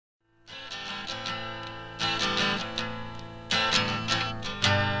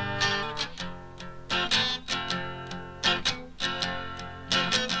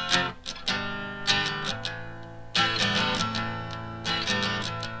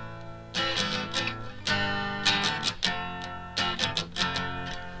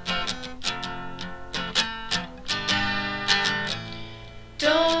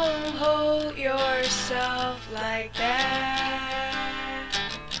like that.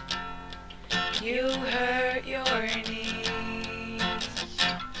 You hurt your knees.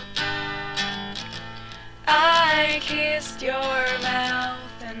 I kissed your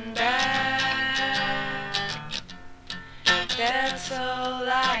mouth and back. That's all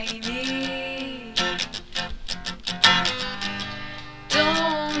I need.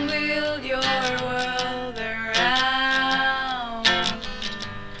 Don't build your world around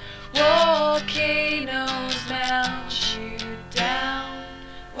volcanoes melt you down.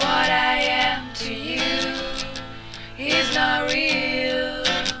 What I am to you is not real.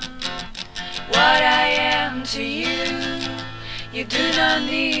 What I am to you, you do not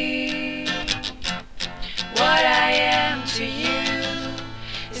need. What I am to you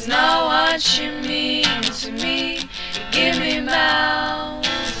is not what you mean to me. You give me miles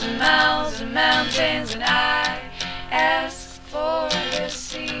and miles and mountains, and I ask for the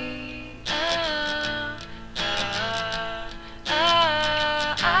sea.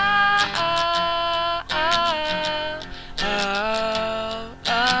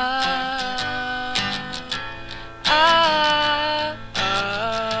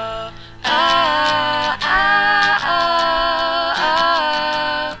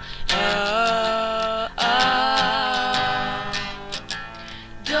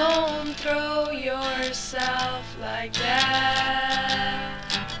 Don't throw yourself like that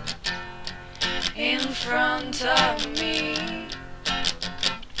in front of me.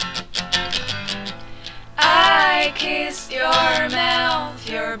 I kissed your mouth,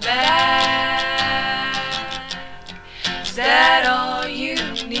 your back. Is that all you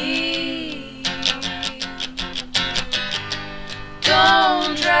need?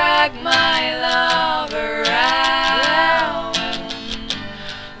 Don't drag my love around.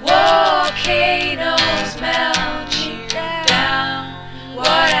 Volcanoes melt you down.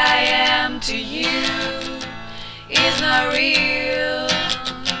 What I am to you is not real.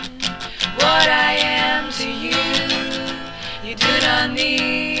 What I am to you, you do not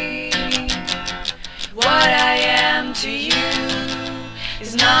need. What I am to you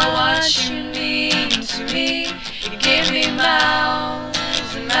is not what you mean to me. You give me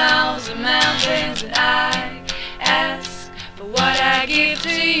miles and miles of mountains, and I ask for what I give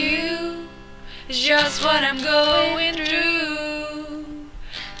to you. It's just what I'm going through.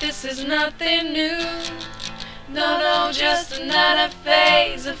 This is nothing new. No, no, just another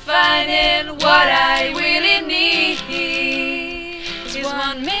phase of finding what I really need. Is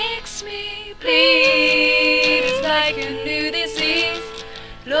what makes me bleed. It's like a new disease.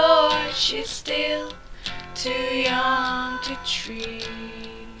 Lord, she's still too young to treat.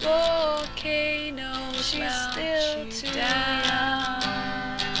 Volcanoes, she's still too young.